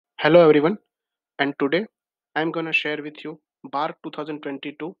Hello everyone, and today I'm going to share with you Barc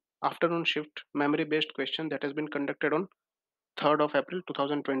 2022 afternoon shift memory based question that has been conducted on 3rd of April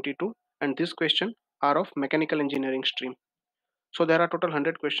 2022, and this question are of mechanical engineering stream. So there are total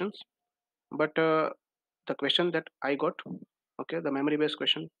 100 questions, but the question that I got, okay, the memory based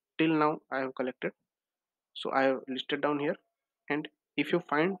question till now I have collected. So I have listed down here, and if you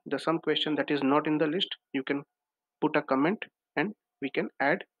find the some question that is not in the list, you can put a comment and we can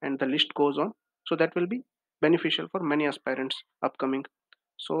add and the list goes on, so that will be beneficial for many aspirants upcoming.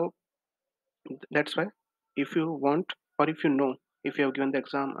 So that's why, if you want, or if you know, if you have given the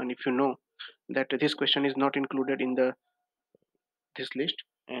exam and if you know that this question is not included in the this list,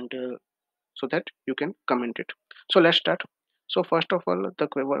 and so that you can comment it. So let's start. So first of all, the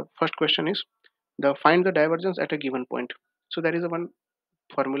first question is the find the divergence at a given point. So there is a one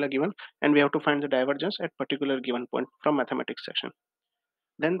formula given, and we have to find the divergence at particular given point from mathematics section.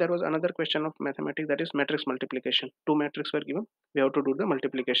 Then there was another question of mathematics, that is matrix multiplication. Two matrices were given. We have to do the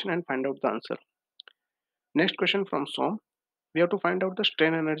multiplication and find out the answer. Next question from SOM. We have to find out the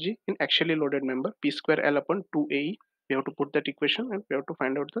strain energy in axially loaded member P square L upon 2 AE. We have to put that equation and we have to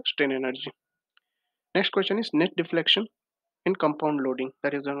find out the strain energy. Next question is net deflection in compound loading.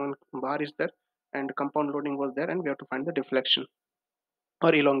 That is, the one bar is there and compound loading was there, and we have to find the deflection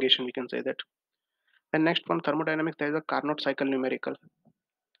or elongation, we can say that. And next, from thermodynamics, there is a Carnot cycle numerical.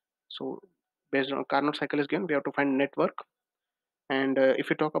 So based on Carnot cycle is given, we have to find network. And if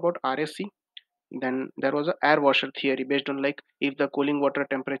we talk about RAC, then there was a air washer theory based on, like, if the cooling water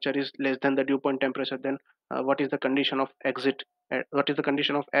temperature is less than the dew point temperature, then what is the condition of exit, what is the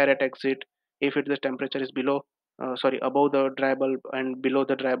condition of air at exit if the temperature is below above the dry bulb and below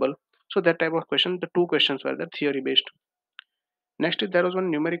the dry bulb. So that type of question, the two questions were the theory based. Next is there was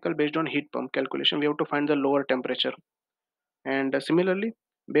one numerical based on heat pump calculation. We have to find the lower temperature, and similarly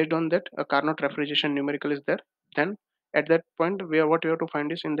based on that a Carnot refrigeration numerical is there. Then at that point, what we have to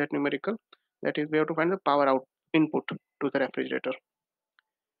find is in that numerical, that is, we have to find the power out input to the refrigerator.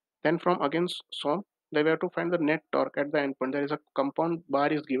 Then from against SOM, then we have to find the net torque at the endpoint. There is a compound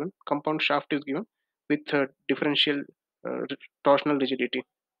bar is given, compound shaft is given with differential torsional rigidity,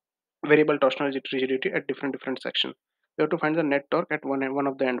 variable torsional rigidity at different section. We have to find the net torque at one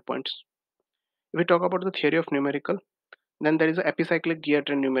of the endpoints. If we talk about the theory of numerical, then there is a epicyclic gear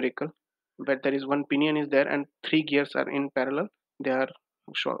train numerical, where there is one pinion is there and three gears are in parallel. They are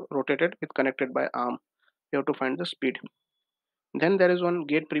rotated with connected by arm. You have to find the speed. Then there is one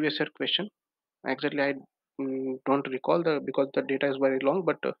gate previous year question. Exactly, I don't recall the because the data is very long,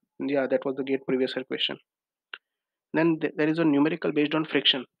 but yeah, that was the gate previous year question. Then there is a numerical based on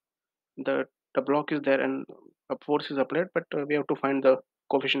friction. The block is there and a force is applied, but we have to find the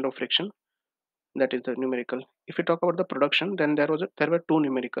coefficient of friction. That is the numerical. If we talk about the production, then there were two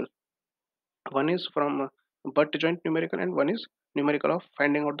numerical. One is from butt joint numerical, and one is numerical of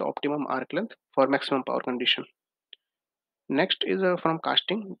finding out the optimum arc length for maximum power condition. Next is from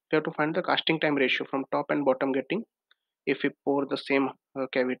casting. We have to find the casting time ratio from top and bottom getting if we pour the same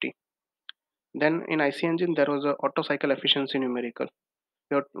cavity. Then in IC engine, there was a Otto cycle efficiency numerical.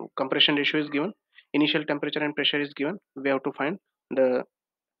 Your compression ratio is given, initial temperature and pressure is given. We have to find the,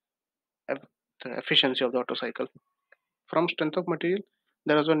 the efficiency of the Otto cycle. From strength of material,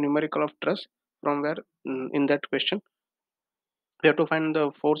 there was a numerical of truss, from where in that question we have to find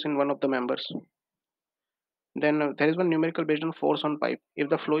the force in one of the members. Then there is one numerical based on force on pipe. If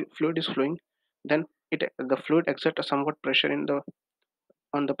the fluid is flowing, then the fluid exerts a somewhat pressure in the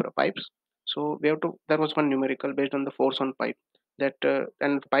on the pipes. So we have to, there was one numerical based on the force on pipe, that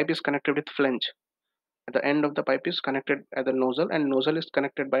and the pipe is connected with flange. At the end of the pipe is connected at the nozzle, and nozzle is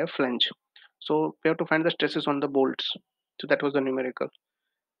connected by a flange. So we have to find the stresses on the bolts. So that was the numerical.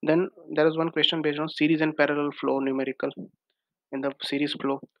 Then there is one question based on series and parallel flow numerical. In the series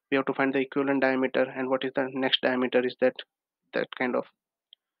flow, we have to find the equivalent diameter and what is the next diameter is that kind of.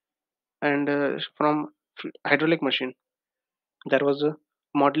 And from hydraulic machine, there was a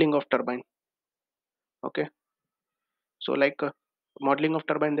modeling of turbine. Okay, so like modeling of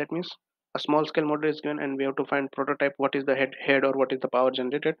turbine, that means a small scale model is given and we have to find prototype, what is the head or what is the power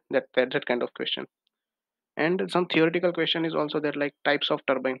generated, that kind of question. And some theoretical question is also there, like types of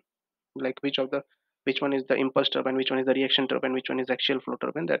turbine, like which one is the impulse turbine, which one is the reaction turbine, which one is axial flow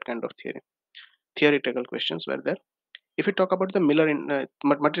turbine, that kind of theoretical questions were there. If we talk about the Miller in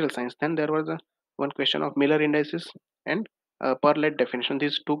material science, then there was one question of Miller indices and Perlet definition.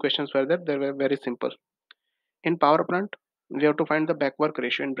 These two questions were there. They were very simple. In power plant, we have to find the back work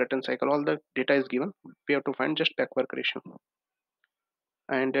ratio in Brayton cycle. All the data is given. We have to find just back work ratio.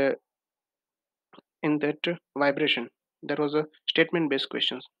 And in that vibration, there was a statement based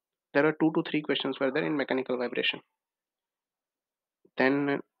questions. There are 2 to 3 questions were there in mechanical vibration.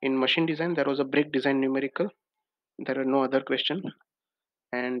 Then in machine design, there was a brake design numerical. There are no other question.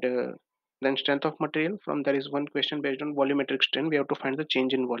 And then strength of material, from there is one question based on volumetric strain. We have to find the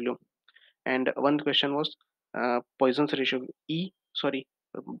change in volume. And one question was Poisson's ratio,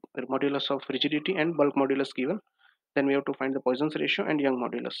 modulus of rigidity and bulk modulus given. Then we have to find the Poisson's ratio and Young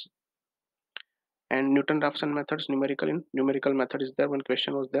modulus. And Newton-Raphson methods, numerical method is there. One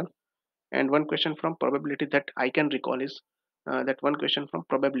question was there. And one question from probability that I can recall is that one question from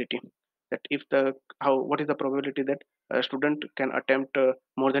probability, that if the what is the probability that a student can attempt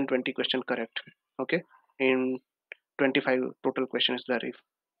more than 20 question correct, okay, in 25 total questions there. If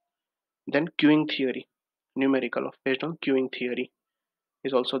then queuing theory, numerical of based on queuing theory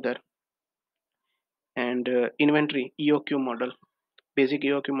is also there. And inventory EOQ model, basic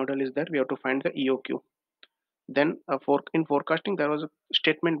EOQ model is there. We have to find the EOQ. Then in forecasting there was a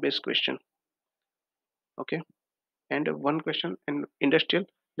statement based question, okay. And one question in industrial,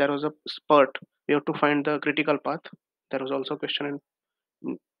 there was a spurt. We have to find the critical path. There was also a question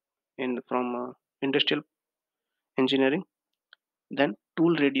in from industrial engineering. Then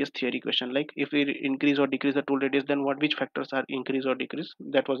tool radius theory question, like if we increase or decrease the tool radius, then which factors are increase or decrease.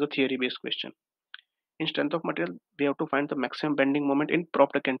 That was a theory based question. In strength of material, we have to find the maximum bending moment in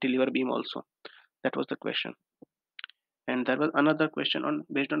propped cantilever beam also. That was the question. And there was another question on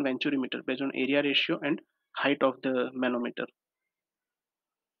based on venturimeter, based on area ratio and height of the manometer.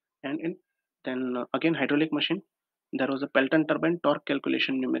 And in then again hydraulic machine, there was a Pelton turbine torque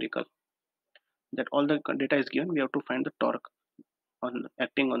calculation numerical, that all the data is given. We have to find the torque on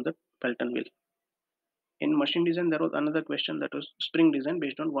acting on the Pelton wheel. In machine design, there was another question, that was spring design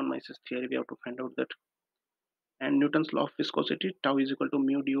based on von Mises theory. We have to find out that. And Newton's law of viscosity, tau is equal to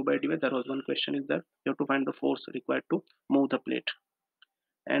mu du by dy. There was one question is that you have to find the force required to move the plate.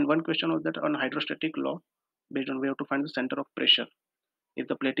 And one question was that on hydrostatic law, based on we have to find the center of pressure if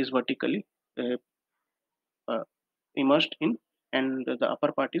the plate is vertically immersed in and the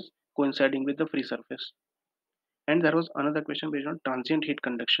upper part is coinciding with the free surface. And there was another question based on transient heat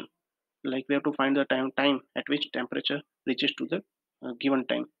conduction, like we have to find the time at which temperature reaches to the given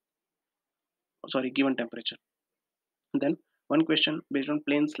temperature. Then one question based on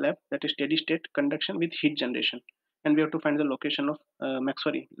plane slab, that is steady state conduction with heat generation, and we have to find the location of the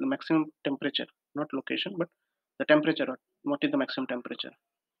maximum temperature, not location but the temperature, or what is the maximum temperature.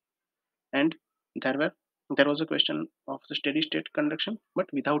 And there was a question of the steady state conduction but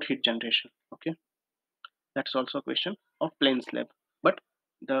without heat generation, okay. That's also a question of plane slab, but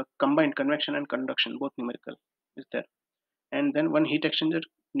the combined convection and conduction both numerical is there. And then one heat exchanger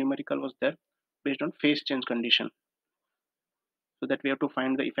numerical was there based on phase change condition, so that we have to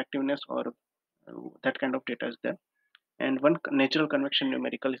find the effectiveness or that kind of data is there. And one natural convection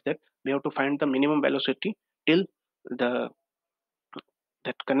numerical is that we have to find the minimum velocity till the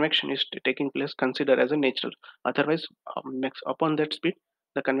that convection is taking place considered as a natural, otherwise upon that speed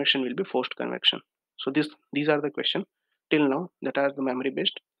the convection will be forced convection. So these are the questions till now that are the memory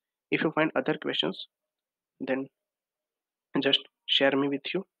based. If you find other questions, then just share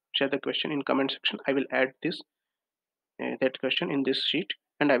the question in comment section. I will add that question in this sheet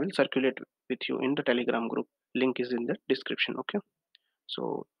and I will circulate with you in the Telegram group. Link is in the description, okay.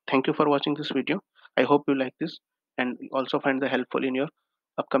 So thank you for watching this video. I hope you like this and also find the helpful in your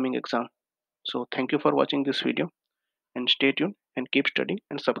upcoming exam. So thank you for watching this video and stay tuned and keep studying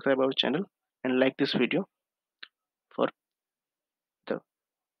and subscribe our channel and like this video for the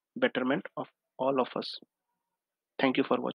betterment of all of us. Thank you for watching.